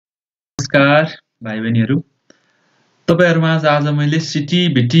नमस्कार भाइ बहिनीहरु तपाईहरुमा आज मैले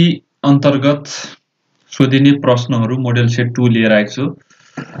CTEVT अन्तर्गत सोधिने प्रश्नहरु मोडेल सेट 2 लिएर आएको छु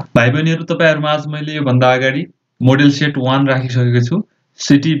भाइ बहिनीहरु तपाईहरुमा आज मैले यो भन्दा अगाडि मोडेल सेट 1 राखिसकेको छु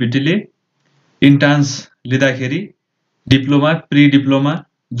CTEVT ले इन्ट्रान्स लिँदाखेरि डिप्लोमा प्री डिप्लोमा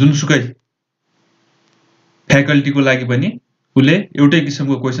जुनसुकै फ्याकल्टी को लागि पनि उले एउटै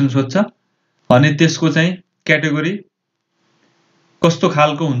किसिमको क्वेशन सोध्छ अनि त्यसको चाहिँ क्याटेगोरी कस्तो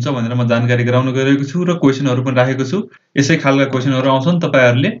खालको हुन्छ भनेर म जानकारी गराउन गइरहेको छु र क्वेशनहरु पनि राखेको छु यसै खालका क्वेशनहरु आउँछन्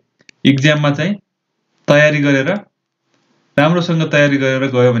तपाईहरुले एक्जाममा चाहिँ तयारी गरेर राम्रोसँग तयारी गरेर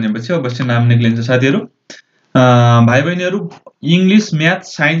गयो भनेपछि अवश्य नाम निक्लिन्छ साथीहरु भाइ बहिनीहरु इंग्लिश म्याथ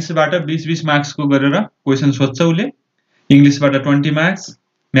साइन्सबाट 20-20 मार्क्स को गरेर क्वेशन सोध्छ उले इंग्लिशबाट 20 मार्क्स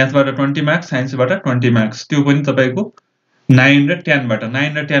म्याथबाट 20 मार्क्स साइन्सबाट 20 मार्क्स त्यो पनि तपाईको 9 र 10 बाट 9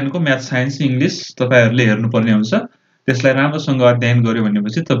 र 10 को म्याथ साइन्स इंग्लिश तपाईहरुले हेर्नुपर्ने हुन्छ त्यसलाई राम्रोसँग अध्ययन गर्यो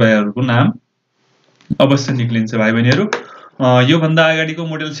भनेपछि तपाईहरुको नाम अवश्य निक्लिन्छ भाइ बहिनीहरु यो भन्दा अगाडिको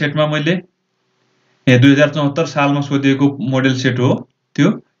मोडेल सेटमा मैले 2074 सालमा सोधिएको मोडेल सेट हो त्यो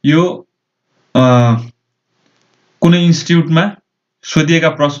यो कुनै इन्स्टिट्युटमा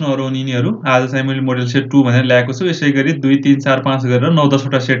सोधिएका प्रश्नहरु हुन् यिनीहरु आज चाहिँ मैले मोडेल सेट 2 भनेर ल्याएको छु यसैगरी 2 3 4 5 गरेर 9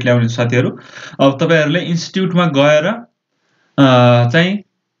 10 वटा सेट ल्याउने साथीहरु अब तपाईहरुले इन्स्टिट्युटमा गएर चाहिँ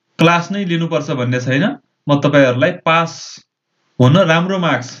क्लास नै लिनुपर्छ भन्ने छैन म तपाईहरुलाई पास हुन राम्रो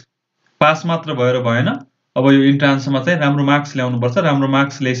मार्क्स पास मात्र भएर भएन अब यो इन्ट्रान्समा चाहिँ राम्रो मार्क्स ल्याउनु पर्छ राम्रो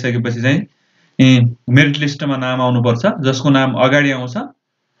मार्क्स ल्याइसकेपछि चाहिँ मेरिट लिस्टमा नाम आउनु पर्छ जसको नाम अगाडि आउँछ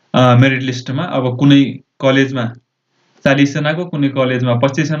मेरिट लिस्टमा अब कुनै कलेजमा 40 जनाको कुनै कलेजमा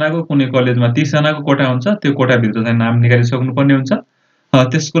 25 जनाको कुनै कलेजमा 30 जनाको कोटा हुन्छ त्यो कोटा भित्र चाहिँ नाम निकालिसक्नु पर्ने हुन्छ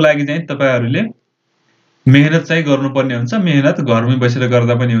त्यसको लागि चाहिँ तपाईहरुले मेहनत चाहिँ गर्नुपर्ने हुन्छ मेहनत घरमै बसेर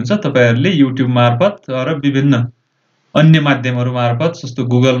गर्दा पनि हुन्छ तपाईहरुले युट्युब मार्फत र विभिन्न अन्य माध्यमहरु मार्फत जस्तो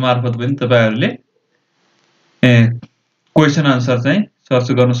गुगल मार्फत पनि तपाईहरुले क्वेशन आन्सर चाहिँ सर्च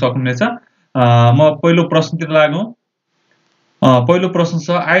गर्न सक्नुहुनेछ म पहिलो प्रश्नतिर लागौं पहिलो प्रश्न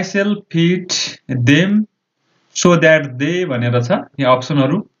छ I shell fit them so that they भनेर छ यहाँ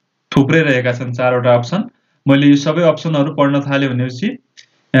अप्सनहरु थुप्रै रहेका छन् 4 वटा अप्सन मैले यो सबै अप्सनहरु पढ्न थाले भनेपछि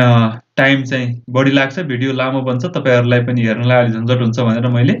टाइम चाहिँ बढी लाग्छ भिडियो लामो बन्छ तपाईहरुलाई पनि हेर्नलाई अलि झन्झट हुन्छ भनेर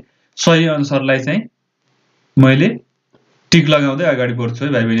मैले सही आन्सरलाई चाहिँ मैले टिक लगाउँदै अगाडि बढ्छु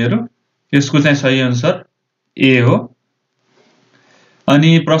है भाइ बहिनीहरु यसको चाहिँ सही आन्सर ए हो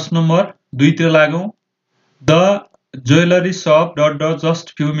अनि प्रश्न नम्बर 2 तिर लागौं द ज्वेलरी शप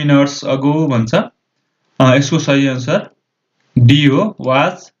जस्ट फ्यु मिनट्स अगो भन्छ यसको सही आन्सर डी हो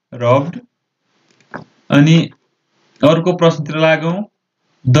वाज रब्ड अनि अर्को प्रश्नतिर लागौं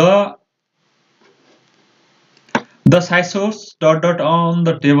The scissors ... on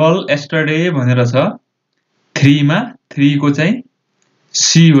the table yesterday भनेर छ 3 मा 3 को चाहिँ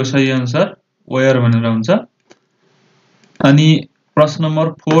सी हो सही आन्सर वेयर भनेर हुन्छ अनि प्रश्न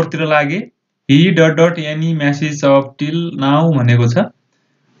नम्बर 4 तिर लागे he ... any message of till now भनेको छ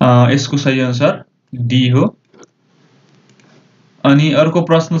यसको सही आन्सर डी हो अनि अर्को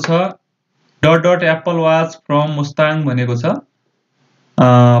प्रश्न छ ... apple was from Mustang भनेको छ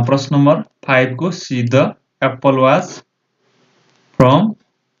प्रश्न नम्बर 5 को see the Apple was from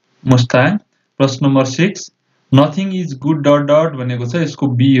Mustang प्रश्न नम्बर 6 नथिङ इज गुड ... भनेको छ यसको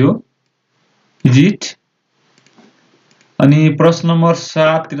बी हो इज इट अनि प्रश्न नम्बर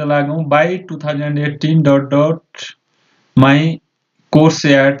 7 तिर लागौं by 2018 ... my course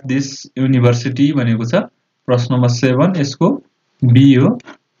at this university भनेको छ प्रश्न नम्बर 7 यसको बी हो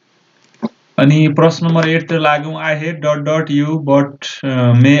अनि प्रश्न नम्बर 8 तिर लागौं I hate ... you but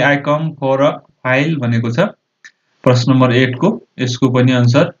may I come for a file भनेको छ प्रश्न नम्बर 8 को यसको पनि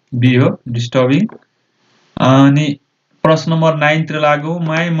आन्सर बी हो डिस्टर्बिङ अनि प्रश्न नम्बर 9 तिर लागौं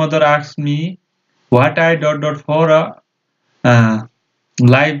my mother asks me what I ... for a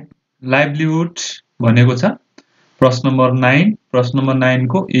livelihood भनेको छ प्रश्न नम्बर 9 प्रश्न नम्बर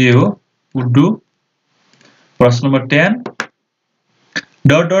 9 को ए हो would do प्रश्न number 10 ...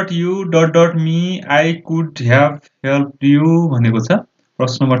 you ... me I could have helped you भनेको छ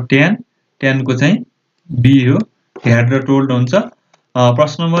प्रश्न नम्बर 10 को चाहिँ बी हो had र told हुन्छ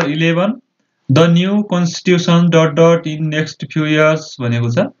प्रश्न number 11 the new constitution ... in next few years भनेको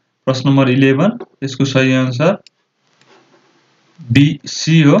छ प्रश्न नम्बर 11 यसको सही आन्सर बी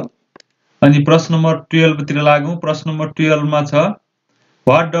सी हो अनि प्रश्न नम्बर 12 तिर लागौं प्रश्न नम्बर 12 मा छ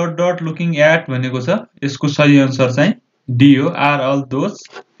what ... looking at भनेको छ यसको सही आन्सर चाहिँ डी हो आर अल दोज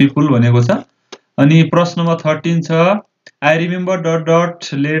पीपल भनेको छ अनि प्रश्न नम्बर 13 छ I remember ...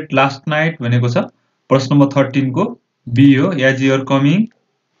 late last night भनेको छ प्रश्न नम्बर 13 को बी हो एज यू आर कमिङ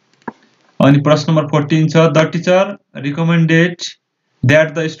अनि प्रश्न नम्बर 14 छ the teacher recommended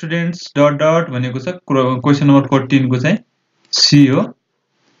that the students dot dot भनेको छ क्वेशन नम्बर 14 को चाहिँ सी हो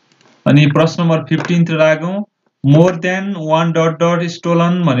अनि प्रश्न नम्बर 15 तिर लागौं more than one dot dot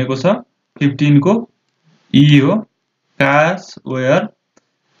stolen भनेको छ 15 को ई हो cars where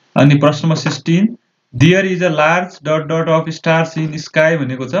अनि प्रश्न number 16 there is a large dot dot of stars in sky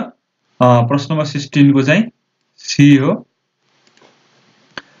भनेको छ प्रश्न नम्बर 16 को चाहिँ सी हो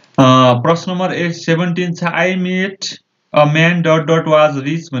प्रश्न नम्बर 17 छ I met a man dot dot was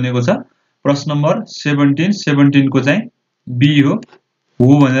rich भनेको छ प्रश्न नम्बर 17 को चाहिँ बी हो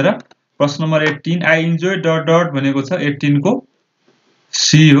who भनेर प्रश्न number 18 I enjoyed dot dot भनेको छ 18 को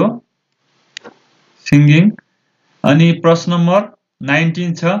सी हो singing अनि प्रश्न नम्बर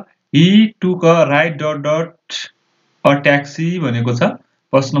 19 छ he took a ride dot dot a taxi भनेको छ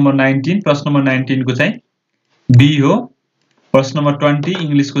प्रश्न नम्बर 19 प्रश्न नम्बर 19 को चाहिँ बी हो प्रश्न नम्बर 20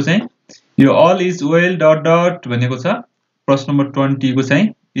 इंग्लिश को चाहिँ यो all is well dot dot भनेको छ प्रश्न नम्बर 20 को चाहिँ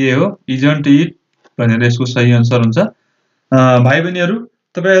ए हो isn't it भनेर यसको सही आन्सर हुन्छ भाइ बहिनीहरु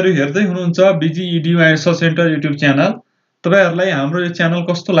तपाईहरु हेर्दै हुनुहुन्छ busy इडु answer centre YouTube channel तपाईहरुलाई हाम्रो यो च्यानल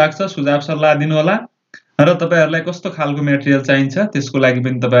कस्तो लाग्छ सुझाव सल्लाह दिनु होला र तपाईहरुलाई कस्तो खालको मटेरियल चाहिन्छ त्यसको लागि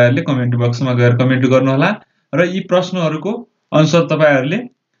पनि तपाईहरुले कमेन्ट बक्समा गएर कमेन्ट गर्नु होला र यी प्रश्नहरुको आन्सर तपाईहरुले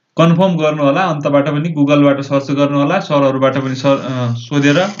कन्फर्म गर्नु होला अन्तबाट पनि गुगलबाट सर्च गर्नु होला सरहरुबाट पनि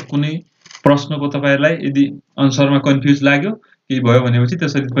सोधेर कुनै प्रश्नको तपाईहरुलाई यदि आन्सरमा कन्फ्युज लाग्यो के भयो भनेपछि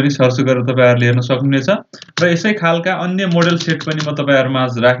त्यसरी पनि सर्च गरेर तपाईहरुले हेर्न सक्नुहुनेछ र यसै खालका अन्य मोडेल सेट पनि म तपाईहरुमा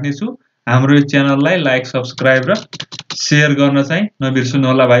आज राख्ने छु हाम्रो यो च्यानललाई लाइक सब्स्क्राइब र शेयर गर्न चाहिँ नबिर्सनु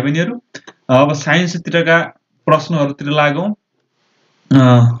होला भाइ बहिनीहरु अब साइन्स तिरका प्रश्नहरुतिर लागौं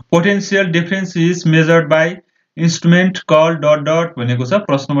potential difference is measured by instrument called dot dot भनेको छ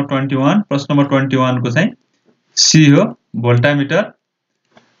प्रश्न नम्बर 21 प्रश्न नम्बर 21 को चाहिँ सी हो भोल्टामिटर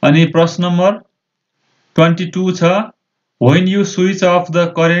अनि प्रश्न नम्बर 22 छ when you switch off the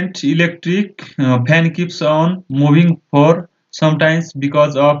current electric fan keeps on moving for sometimes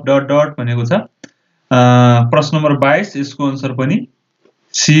because of dot dot भनेको छ प्रश्न नम्बर 22 यसको आन्सर पनि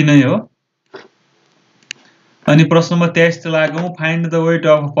सी नै हो अनि प्रश्न नम्बर 23 तिर लागौं find the weight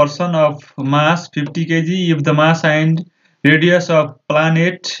of a person of mass 50 kg if the mass and radius of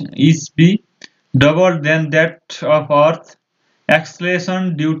planet is be double than that of earth acceleration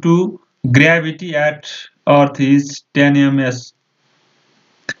due to gravity at earth is 10 ms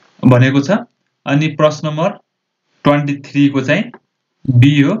भनेको छ अनि प्रश्न number 23 को चाहिँ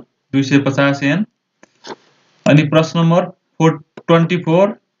be हो 250 n अनि प्रश्न number 24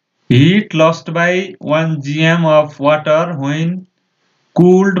 heat lost by 1 gm of water when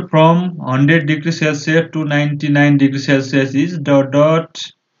cooled from 100 degrees Celsius to 99 degrees Celsius is dot dot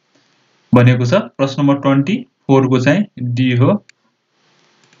भनेको छ प्रश्न नम्बर 24 को चाहिँ डी हो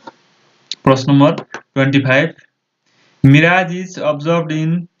प्रश्न number 25 mirage is observed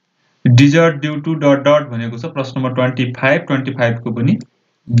in desert due to dot dot भनेको छ प्रश्न नम्बर 25 को पनि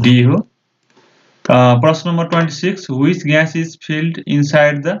डी हो प्रश्न number 26 which gas is filled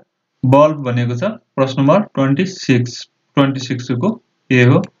inside the bulb भनेको छ प्रश्न नम्बर 26 को ए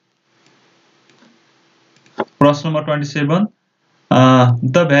हो प्रश्न number 27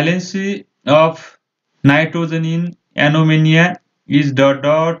 the valency of nitrogen in ammonia is dot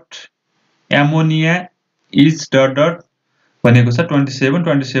dot ammonia is dot dot भनेको छ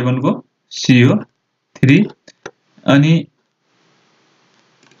 27 को सी हो 3 अनि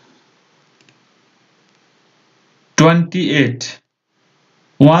 28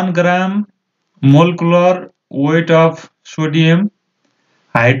 1 gram molecular weight of sodium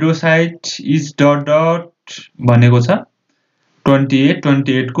hydroxide is dot dot भनेको छ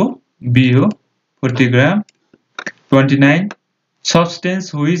 28 को बी हो 40 ग्राम 29 substance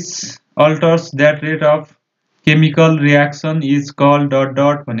which alters that rate of chemical reaction is called dot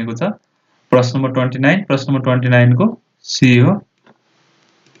dot भनेको छ प्रश्न नम्बर 29 को सी हो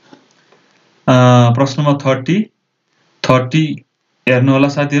प्रश्न नम्बर 30 हेर्नु होला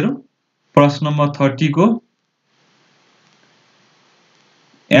साथीहरु प्रश्न नम्बर 30 को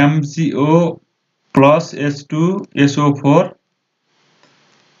MgO plus H2SO4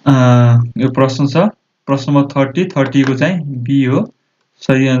 यो प्रश्न छ प्रश्न नम्बर 30 को चाहिँ बी हो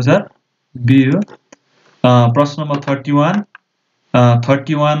सही आन्सर बी हो प्रश्न नम्बर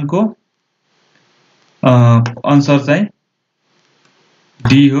 31 को आन्सर चाहिँ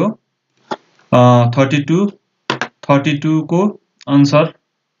डी हो 32 को आन्सर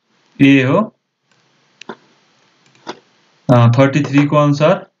ए हो 33 को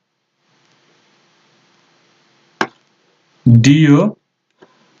आन्सर डी हो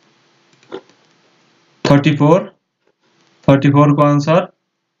 34 को आन्सर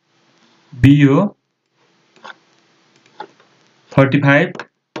बी हो 35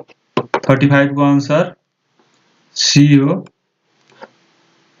 को आन्सर सी हो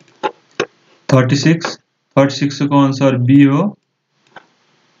 36 को आन्सर बी हो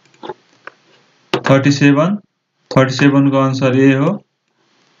 37 को आन्सर ए हो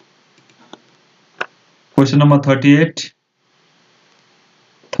क्वेशन नंबर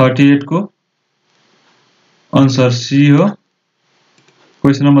 38 को आन्सर सी हो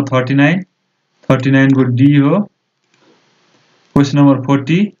क्वेशन नंबर 39 को डी हो क्वेशन नंबर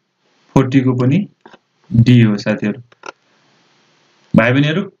 40 को पनि डी हो साथीहरु भाइ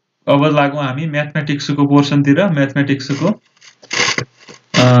बहिनीहरु अब लागौं हामी म्याथमेटिक्स को पोर्सन तिर म्याथमेटिक्स को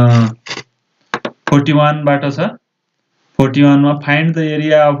 41 बाट छ 41 मा find the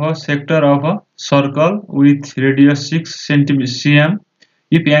area of a sector of a circle with radius 6 cm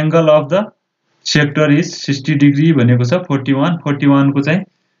if angle of the sector is 60 degree भनेको छ 41 को चाहिँ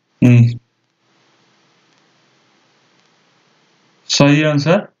सही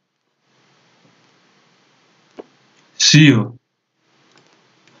आन्सर सी हो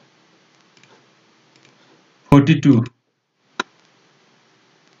 42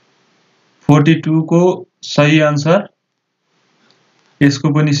 को सही आन्सर यसको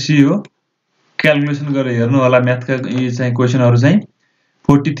पनि सी हो क्याल्कुलेसन गरेर हेर्नु होला म्याथका यी चाहिँ क्वेशनहरु चाहिँ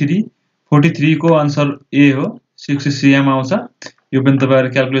 43 को आन्सर ए हो 60 cm आउँछ यो पनि तपाईहरु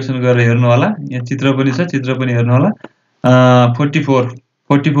क्याल्कुलेसन गरेर हेर्नु होला यहाँ चित्र पनि छ चित्र पनि हेर्नु होला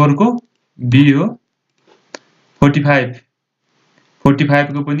 44 को बी हो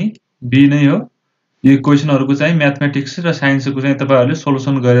 45 को पनि बी नै हो यो क्वेशनहरुको चाहिँ म्याथमेटिक्स र साइन्स को चाहिँ तपाईहरुले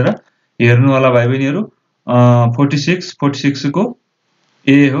सोलुसन गरेर हेर्नु होला भाइ बहिनीहरु 46 को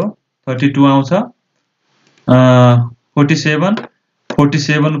ए हो 32 आउँछ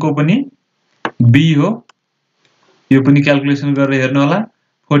 47 को पनि बी हो यो पनि क्याल्कुलेसन गरेर हेर्नु होला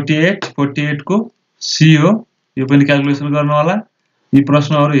 48 को सी हो यो पनि क्याल्कुलेसन गर्नु होला यी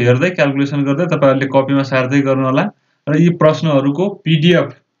प्रश्नहरु हेर्दै क्याल्कुलेसन गर्दै तपाईहरुले कपीमा सार्दै गर्नु होला र यी प्रश्नहरुको पीडीएफ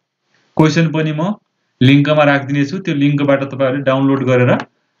क्वेशन पनि म लिंकमा राख्दिने छु त्यो लिंकबाट तपाईहरुले डाउनलोड गरेर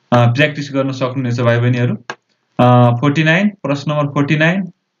प्र्याक्टिस गर्न सक्नुहुनेछ भाइ बहिनीहरु 49 प्रश्न नम्बर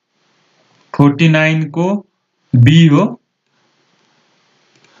 49 को बी हो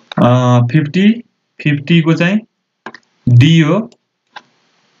 50 को चाहिँ डी हो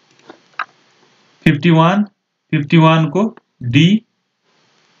 51 को डी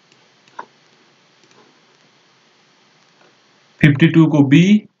 52 को बी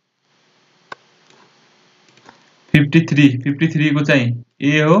 53 को चाहिँ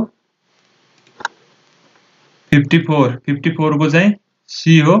ए हो 54 को चाहिँ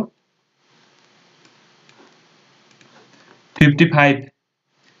सी हो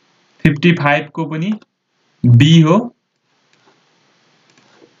 55 को पनि बी हो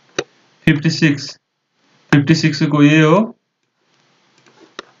 56 को ए हो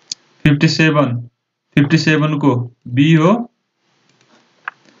 57 को बी हो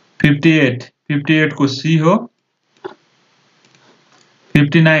 58 को सी हो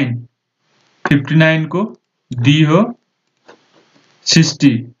 59 को डी हो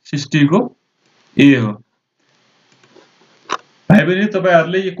 60 को ए हो भाइ बहिनी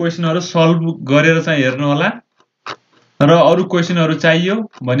तपाईहरुले यो क्वेशनहरु सल्भ गरेर चाहिँ हेर्नु होला र अरु क्वेशनहरु चाहियो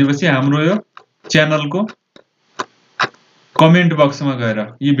भनेपछि हाम्रो यो च्यानलको कमेन्ट बक्समा गएर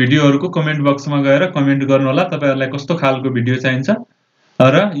यी भिडियोहरुको कमेन्ट बक्समा गएर कमेन्ट गर्नु होला तपाईहरुलाई कस्तो खालको भिडियो चाहिन्छ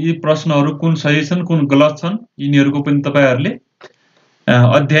र यी प्रश्नहरु कुन सही छन् कुन गलत छन् यिनीहरुको पनि तपाईहरुले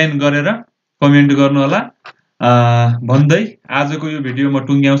अध्ययन गरेर कमेन्ट गर्नु होला भन्दै आजको यो भिडियो म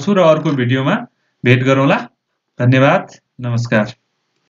टुङ्ग्याउँछु र अर्को भिडियोमा भेट गरौँला धन्यवाद नमस्कार